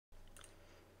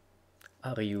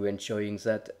Are you enjoying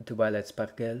that, Twilight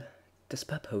Sparkle? The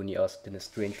spa pony asked in a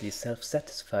strangely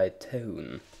self-satisfied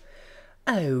tone.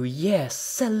 Oh yes,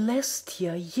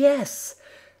 Celestia, yes!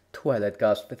 Twilight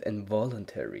gasped with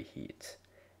involuntary heat.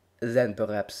 Then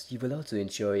perhaps you will also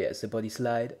enjoy the body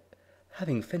slide.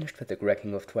 Having finished with the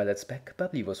cracking of Twilight's back,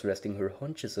 Bubbly was resting her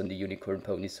haunches on the unicorn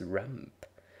pony's rump.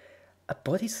 A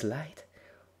body slide?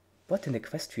 What in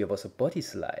Equestria was a body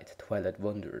slide? Twilight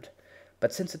wondered.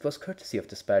 But since it was courtesy of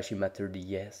the spa, she muttered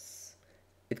yes.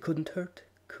 It couldn't hurt,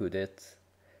 could it?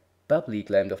 Bubbly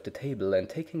climbed off the table, and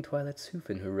taking Twilight's hoof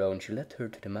in her own, she led her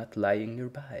to the mat lying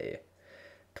nearby.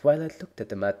 Twilight looked at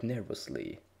the mat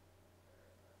nervously.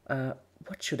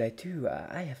 What should I do?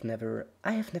 I have never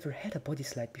had a body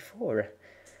slide before.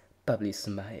 Bubbly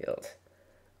smiled.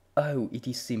 Oh, it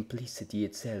is simplicity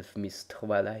itself, Miss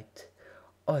Twilight.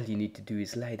 All you need to do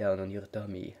is lie down on your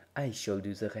dummy. I shall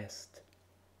do the rest.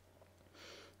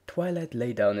 Twilight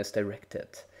lay down as directed,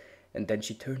 and then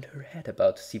she turned her head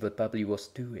about to see what Bubbly was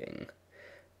doing.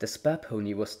 The spa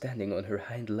pony was standing on her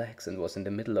hind legs and was in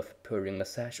the middle of pouring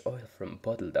massage oil from a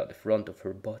bottle down the front of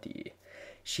her body.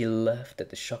 She laughed at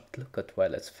the shocked look on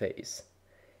Twilight's face.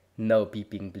 No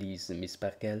beeping, please, Miss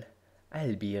Sparkle.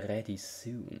 I'll be ready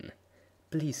soon.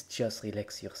 Please just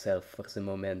relax yourself for the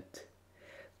moment.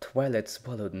 Twilight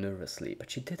swallowed nervously, but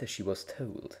she did as she was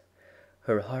told.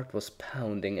 Her heart was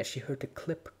pounding as she heard the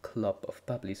clip-clop of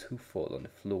Bubbly's hoof fall on the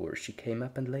floor. She came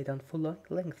up and lay down full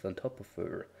length on top of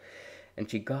her, and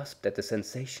she gasped at the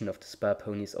sensation of the spa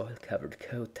pony's oil-covered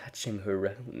coat touching her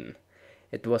own.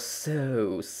 It was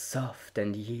so soft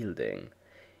and yielding.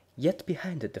 Yet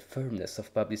behind it the firmness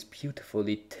of Bubbly's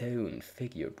beautifully toned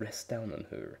figure pressed down on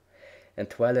her, and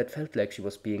Twilight felt like she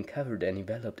was being covered and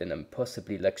enveloped in a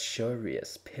possibly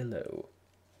luxurious pillow.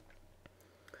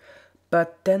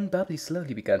 But then Bubbly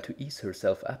slowly began to ease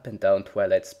herself up and down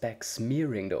Twilight's back,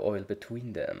 smearing the oil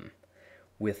between them.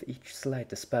 With each slide,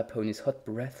 the spa pony's hot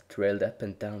breath trailed up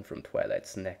and down from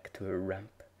Twilight's neck to her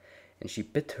rump, and she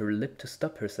bit her lip to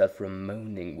stop herself from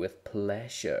moaning with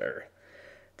pleasure.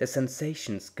 The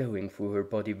sensations going through her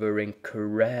body were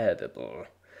incredible.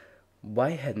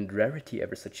 Why hadn't Rarity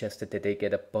ever suggested that they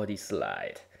get a body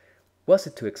slide? Was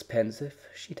it too expensive?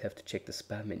 She'd have to check the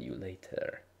spa menu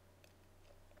later.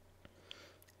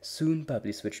 Soon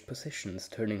Bubbly switched positions,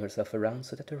 turning herself around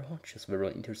so that her haunches were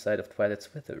on either side of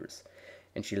Twilight's withers,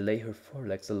 and she lay her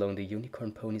forelegs along the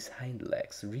unicorn pony's hind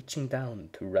legs, reaching down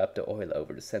to rub the oil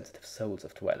over the sensitive soles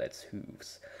of Twilight's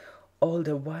hooves, all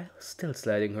the while still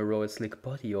sliding her royal slick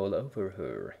body all over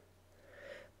her.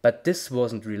 But this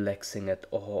wasn't relaxing at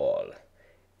all.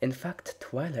 In fact,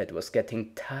 Twilight was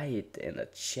getting tight in her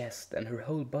chest, and her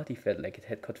whole body felt like it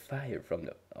had caught fire from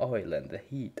the oil and the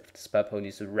heat of the spa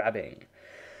pony's rubbing.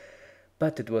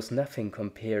 But it was nothing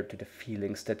compared to the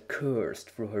feelings that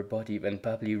coursed through her body when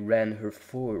Bubbly ran her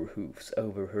forehoofs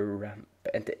over her rump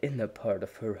and the inner part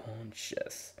of her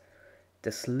haunches.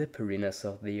 The slipperiness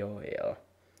of the oil,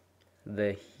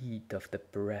 the heat of the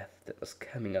breath that was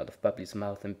coming out of Bubbly's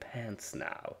mouth and pants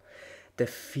now, the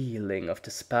feeling of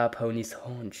the spa pony's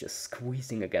haunches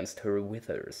squeezing against her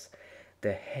withers,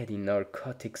 the heady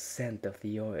narcotic scent of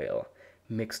the oil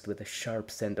mixed with the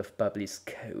sharp scent of Bubbly's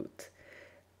coat.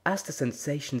 As the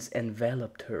sensations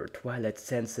enveloped her, Twilight's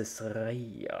senses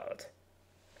reeled.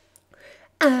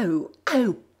 "Oh,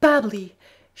 Bubbly!"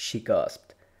 she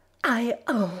gasped. I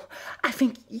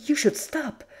think you should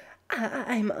stop.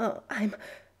 I'm...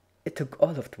 It took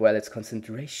all of Twilight's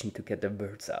concentration to get the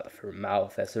words out of her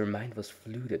mouth, as her mind was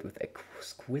flooded with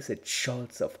exquisite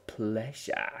jolts of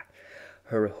pleasure.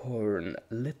 Her horn,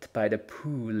 lit by the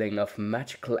pooling of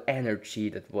magical energy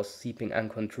that was seeping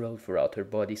uncontrolled throughout her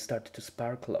body, started to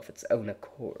sparkle of its own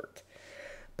accord.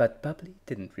 But Bubbly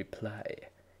didn't reply.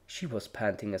 She was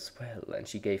panting as well, and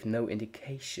she gave no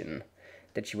indication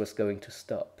that she was going to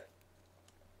stop.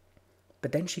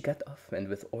 But then she got off, and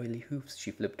with oily hoofs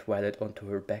she flipped Twilight onto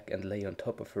her back and lay on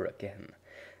top of her again,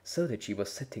 so that she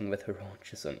was sitting with her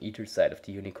haunches on either side of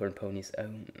the unicorn pony's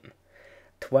own.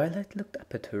 Twilight looked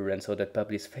up at her and saw that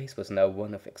Bubbly's face was now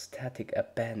one of ecstatic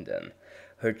abandon,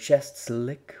 her chest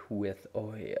slick with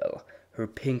oil, her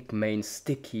pink mane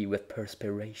sticky with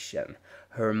perspiration,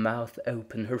 her mouth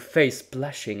open, her face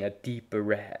blushing a deep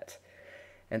red.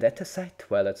 And at the sight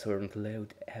Twilight's horn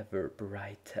glowed ever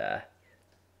brighter.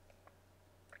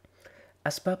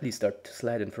 As Bubbly started to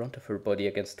slide in front of her body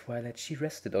against Twilight, she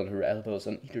rested on her elbows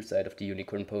on either side of the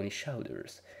unicorn pony's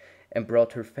shoulders, and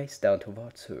brought her face down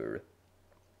towards her.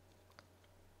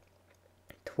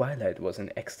 Twilight was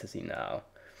in ecstasy now,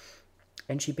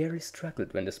 and she barely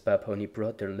struggled when the spa pony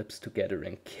brought their lips together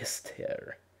and kissed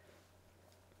her.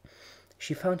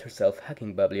 She found herself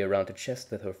hugging Bubbly around the chest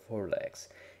with her forelegs,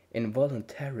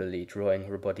 involuntarily drawing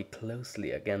her body closely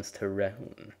against her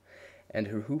own, and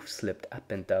her hooves slipped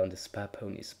up and down the spa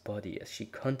pony's body as she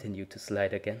continued to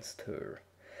slide against her.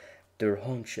 Their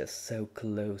haunches, so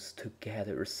close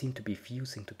together, seemed to be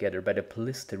fusing together by the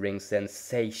blistering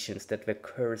sensations that were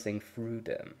coursing through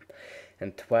them,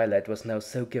 and Twilight was now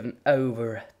so given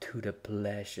over to the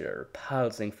pleasure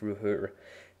pulsing through her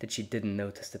that she didn't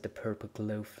notice that the purple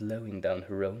glow flowing down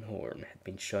her own horn had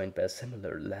been joined by a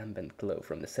similar lambent glow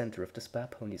from the center of the spa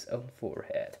pony's own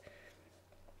forehead.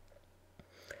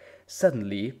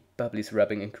 Suddenly, Bubbly's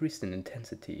rubbing increased in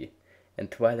intensity, and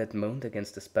Twilight moaned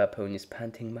against the spa pony's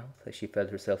panting mouth as she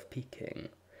felt herself peaking,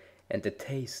 and the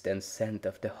taste and scent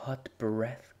of the hot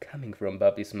breath coming from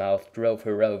Bubbly's mouth drove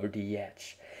her over the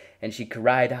edge, and she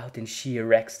cried out in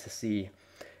sheer ecstasy,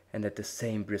 and at the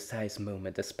same precise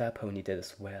moment the spa pony did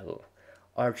as well,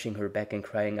 arching her back and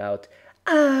crying out,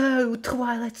 "Oh,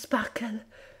 Twilight Sparkle!"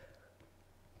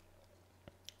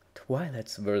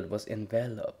 Twilight's world was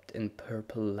enveloped in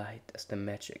purple light as the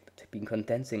magic that had been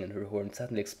condensing in her horn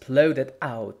suddenly exploded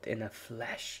out in a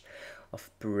flash of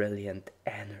brilliant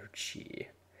energy.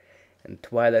 And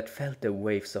Twilight felt the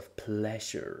waves of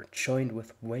pleasure joined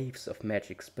with waves of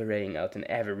magic spraying out in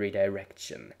every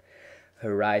direction.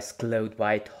 Her eyes glowed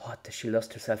white hot as she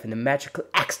lost herself in a magical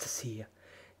ecstasy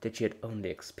that she had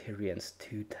only experienced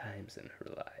 2 times in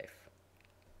her life.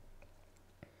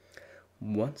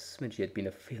 Once when she had been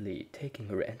a filly taking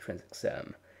her entrance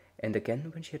exam, and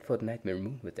again when she had fought Nightmare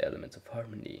Moon with the elements of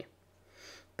harmony.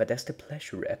 But as the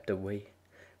pleasure ebbed away,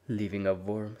 leaving a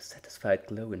warm, satisfied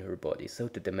glow in her body, so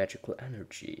did the magical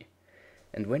energy.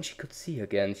 And when she could see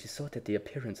again, she saw that the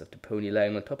appearance of the pony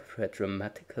lying on top of her had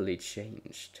dramatically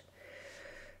changed.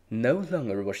 No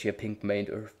longer was she a pink-maned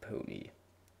earth pony.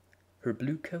 Her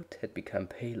blue coat had become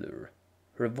paler,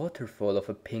 her waterfall of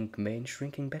a pink mane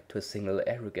shrinking back to a single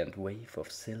arrogant wave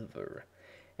of silver,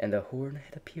 and a horn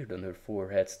had appeared on her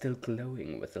forehead, still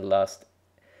glowing with the last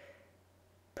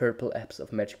purple ebbs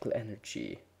of magical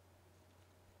energy.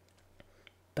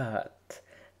 But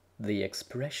the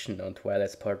expression on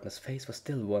Twilight's partner's face was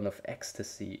still one of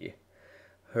ecstasy.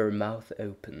 Her mouth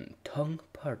open, tongue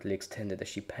partly extended as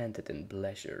she panted in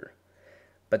pleasure.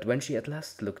 But when she at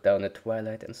last looked down at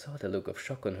Twilight and saw the look of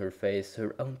shock on her face,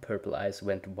 her own purple eyes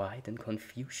went wide in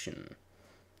confusion.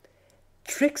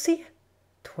 "Trixie!"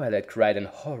 Twilight cried in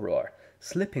horror,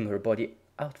 slipping her body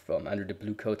out from under the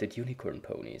blue-coated unicorn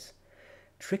ponies.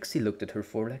 Trixie looked at her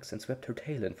forelegs and swept her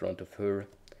tail in front of her,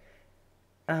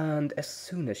 and as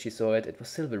soon as she saw it, it was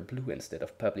silver blue instead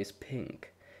of Bubbly's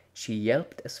pink. She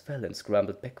yelped as well and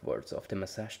scrambled backwards off the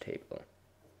massage table.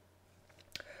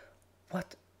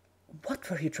 What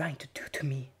were you trying to do to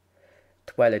me?"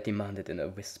 Twilight demanded in a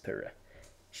whisper.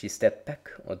 She stepped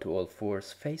back onto all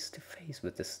fours, face to face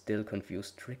with the still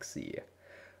confused Trixie,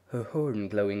 her horn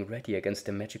glowing ready against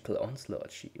the magical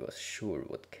onslaught she was sure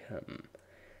would come.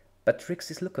 But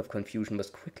Trixie's look of confusion was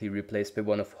quickly replaced by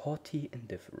one of haughty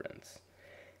indifference.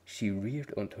 She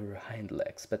reared onto her hind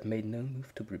legs, but made no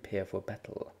move to prepare for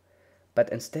battle,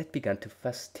 but instead began to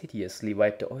fastidiously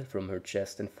wipe the oil from her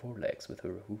chest and forelegs with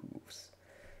her hooves.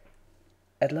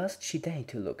 At last she deigned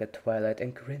to look at Twilight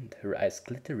and grinned, her eyes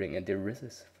glittering in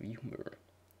derisive humor.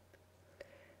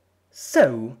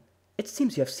 "So, it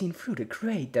seems you have seen through the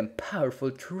great and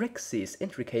powerful Trixie's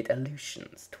intricate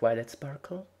illusions, Twilight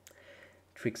Sparkle?"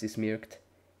 Trixie smirked.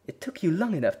 "It took you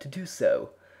long enough to do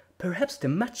so. Perhaps the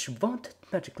much-vaunted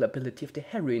magical ability of the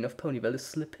heroine of Ponyville is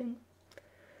slipping?"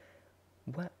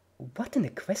 What in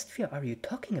Equestria are you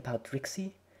talking about,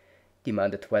 Trixie?"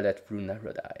 demanded Twilight through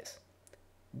narrowed eyes.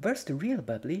 "Where's the real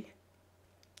Bubbly?"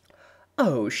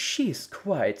 "Oh, she's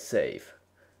quite safe,"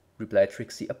 replied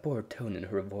Trixie, a bored tone in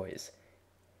her voice.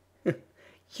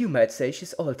 "You might say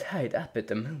she's all tied up at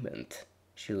the moment,"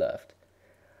 she laughed.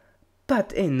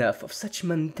 "But enough of such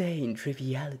mundane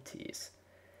trivialities.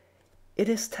 It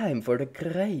is time for the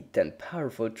great and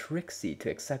powerful Trixie to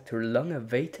exact her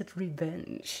long-awaited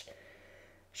revenge."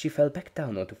 She fell back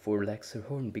down onto 4 legs, her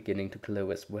horn beginning to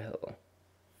glow as well.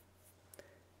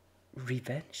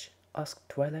 "Revenge?" asked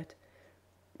Twilight.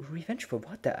 "Revenge for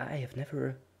what? I have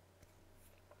never—"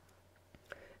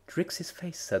 Trixie's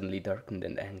face suddenly darkened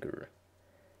in anger.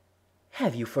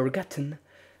 "Have you forgotten?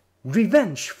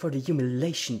 Revenge for the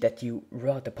humiliation that you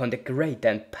wrought upon the great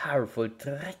and powerful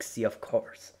Trixie, of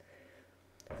course."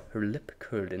 Her lip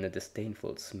curled in a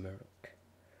disdainful smirk.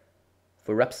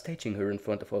 "For upstaging her in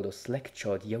front of all those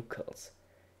slack-jawed yokels.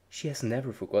 She has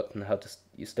never forgotten how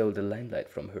you stole the limelight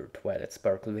from her, Twilight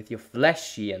Sparkle, with your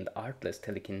flashy and artless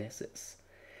telekinesis.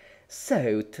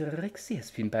 So, Trixie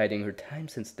has been biding her time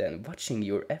since then, watching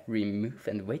your every move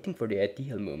and waiting for the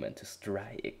ideal moment to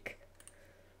strike.